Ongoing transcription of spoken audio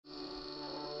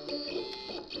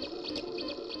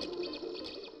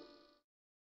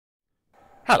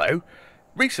Hello.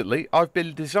 Recently, I've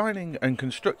been designing and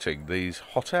constructing these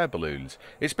hot air balloons.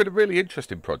 It's been a really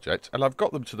interesting project, and I've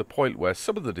got them to the point where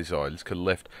some of the designs can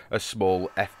lift a small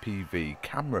FPV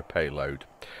camera payload.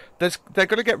 They're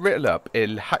going to get written up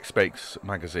in Hackspace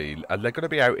magazine, and they're going to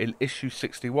be out in issue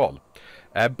 61.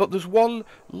 But there's one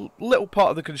little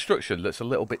part of the construction that's a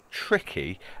little bit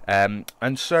tricky, and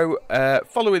so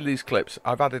following these clips,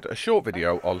 I've added a short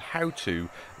video on how to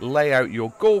lay out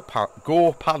your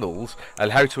Gore panels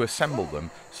and how to assemble them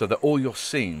so that all your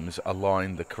seams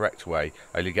align the correct way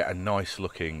and you get a nice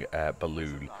looking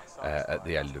balloon at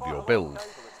the end of your build.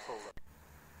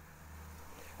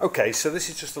 Okay, so this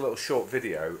is just a little short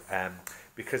video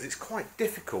because it's quite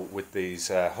difficult with these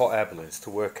hot air balloons to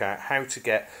work out how to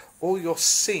get all your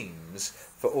seams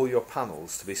for all your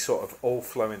panels to be sort of all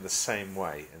flowing the same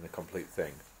way in the complete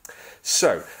thing.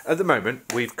 So at the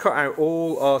moment we've cut out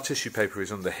all our tissue paper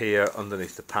is under here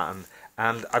underneath the pattern,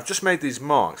 and I've just made these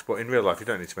marks, but in real life you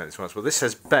don't need to make these marks. Well, this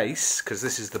says base because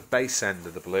this is the base end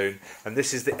of the balloon, and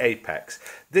this is the apex.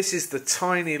 This is the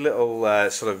tiny little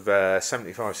sort of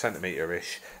 75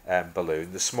 centimetre-ish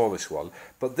balloon, the smallest one,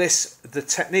 but the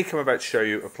technique I'm about to show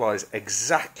you applies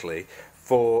exactly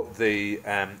for the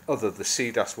the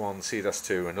C-1,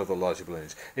 C-2 and other larger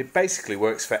balloons. It basically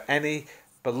works for any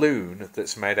balloon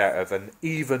that's made out of an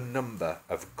even number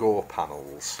of Gore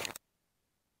panels.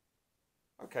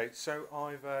 Okay, so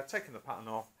I've taken the pattern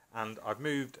off and I've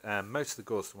moved most of the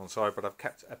Gores to one side, but I've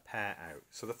kept a pair out.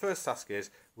 So the first task is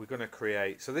we're going to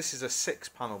create, so this is a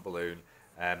 6-panel balloon,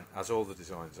 as all the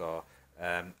designs are,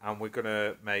 and we're going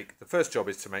to make, the first job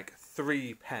is to make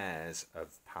 3 pairs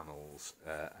of panels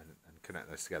and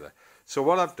connect those together. So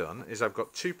what I've done is I've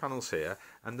got 2 panels here,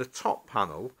 and the top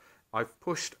panel I've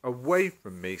pushed away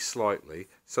from me slightly,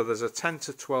 so there's a 10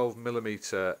 to 12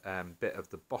 millimetre bit of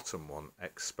the bottom one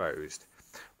exposed.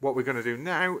 What we're going to do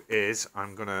now is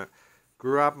I'm going to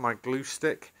grab my glue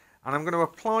stick and I'm going to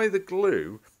apply the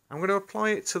glue. I'm going to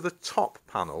apply it to the top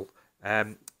panel,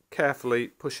 carefully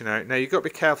pushing out. Now you've got to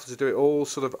be careful to do it all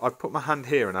sort of, I've put my hand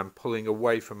here and I'm pulling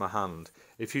away from my hand.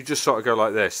 If you just sort of go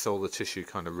like this, all the tissue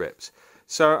kind of rips.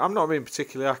 So I'm not being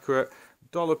particularly accurate.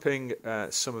 Dolloping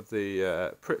some of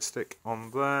the Pritt stick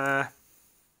on there.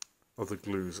 Other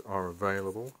glues are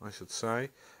available, I should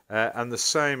say. And the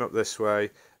same up this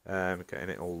way. Getting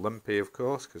it all lumpy, of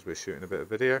course, because we're shooting a bit of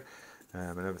video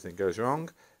and everything goes wrong.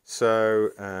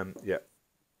 So,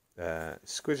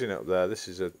 squidging it up there. This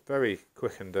is a very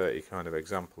quick and dirty kind of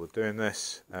example of doing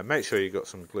this. Make sure you've got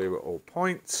some glue at all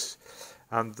points.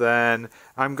 And then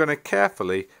I'm going to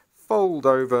carefully fold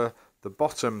over the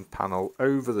bottom panel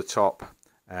over the top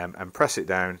and press it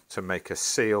down to make a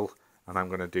seal. And I'm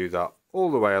going to do that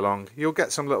all the way along. You'll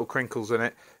get some little crinkles in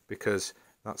it because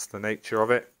that's the nature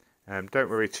of it. Don't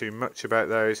worry too much about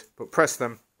those, but press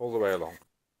them all the way along.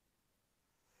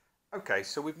 Okay,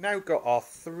 so we've now got our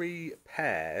 3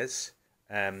 pairs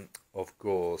of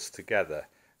Gores together.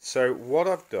 So what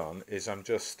I've done is I've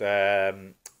just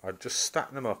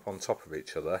stacked them up on top of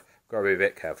each other. Got to be a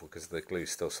bit careful because the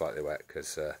glue's still slightly wet,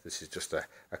 because this is just a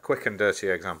quick and dirty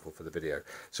example for the video.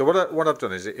 So what I've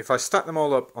done is, if I stack them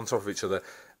all up on top of each other,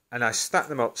 and I stack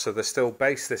them up so they're still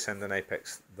base this end and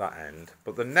apex that end.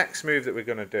 But the next move that we're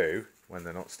going to do, when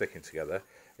they're not sticking together,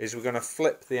 is we're going to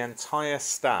flip the entire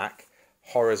stack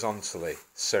horizontally.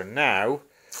 So now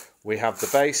we have the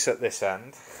base at this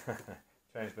end.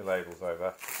 Change my labels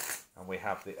over. And we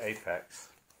have the apex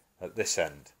at this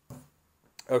end.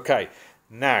 Okay,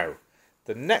 now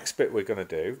the next bit we're going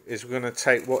to do is we're going to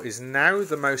take what is now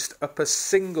the most upper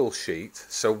single sheet,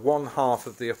 so one half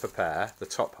of the upper pair, the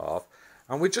top half,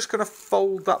 and we're just going to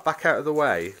fold that back out of the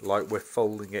way like we're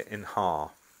folding it in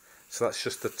half. So that's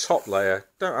just the top layer,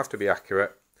 don't have to be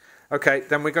accurate. Okay,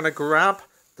 then we're going to grab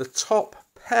the top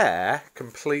pair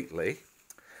completely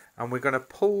and we're going to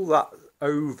pull that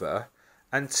over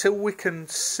until we can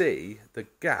see the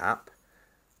gap.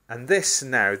 And this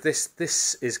now,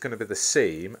 this is going to be the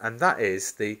seam, and that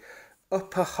is the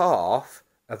upper half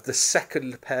of the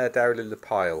second pair down in the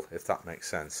pile, if that makes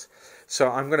sense. So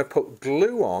I'm going to put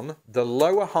glue on the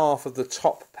lower half of the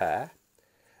top pair,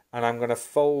 and I'm going to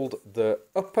fold the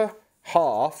upper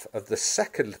half of the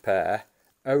second pair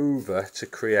over to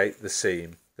create the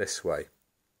seam this way.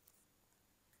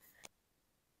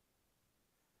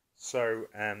 So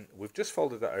we've just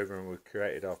folded that over and we've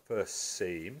created our first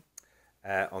seam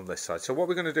on this side. So what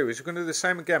we're going to do is we're going to do the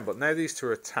same again, but now these two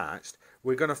are attached,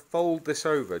 we're going to fold this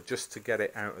over just to get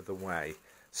it out of the way.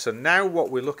 So now what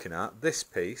we're looking at, this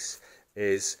piece,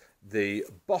 is the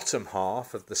bottom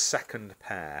half of the second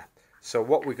pair. So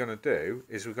what we're going to do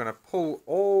is we're going to pull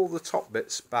all the top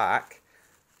bits back.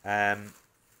 They've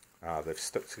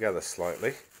stuck together slightly,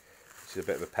 which is a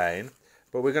bit of a pain.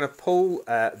 But we're going to pull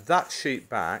that sheet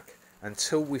back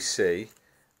until we see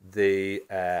the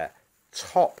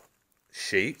top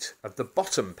sheet of the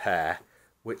bottom pair,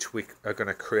 which we are going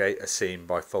to create a seam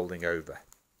by folding over.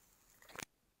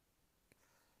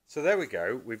 So there we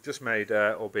go, we've just made,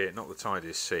 albeit not the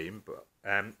tidiest seam, but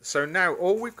so now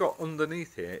all we've got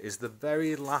underneath here is the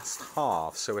very last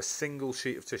half, so a single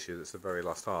sheet of tissue that's the very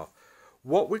last half.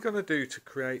 What we're going to do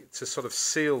to sort of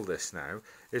seal this now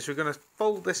is we're going to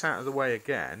fold this out of the way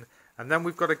again, and then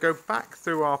we've got to go back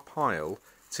through our pile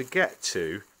to get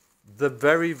to the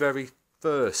very, very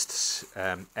first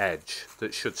edge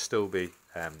that should still be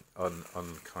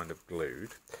kind of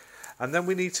glued. And then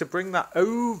we need to bring that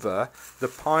over the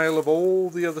pile of all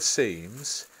the other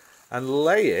seams and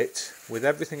lay it with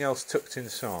everything else tucked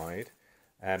inside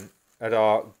at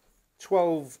our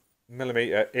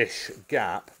 12mm-ish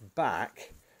gap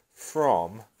back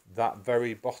from that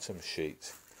very bottom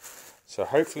sheet. So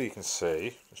hopefully you can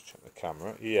see, just check the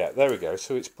camera, yeah, there we go.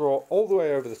 So it's brought all the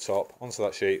way over the top onto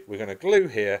that sheet. We're going to glue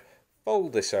here,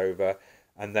 fold this over,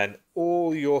 and then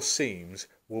all your seams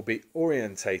will be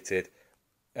orientated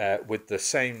with the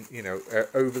same,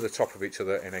 over the top of each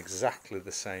other in exactly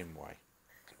the same way.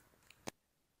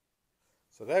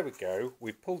 So there we go,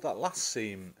 we pulled that last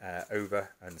seam over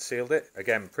and sealed it,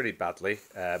 again pretty badly,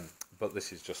 but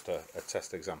this is just a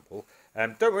test example.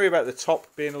 Don't worry about the top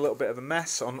being a little bit of a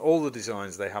mess. On all the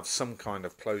designs they have some kind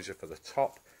of closure for the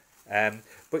top,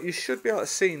 but you should be able to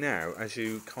see now as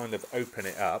you kind of open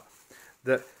it up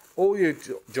that all your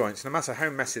joints, no matter how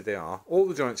messy they are, all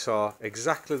the joints are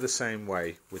exactly the same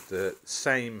way with the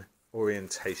same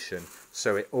orientation,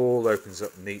 so it all opens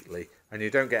up neatly and you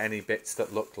don't get any bits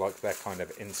that look like they're kind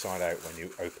of inside out when you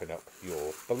open up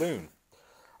your balloon.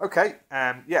 Okay,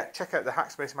 yeah, check out the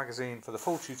Hackspace magazine for the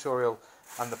full tutorial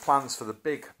and the plans for the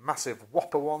big, massive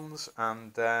whopper ones,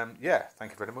 and yeah,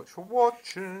 thank you very much for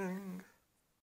watching.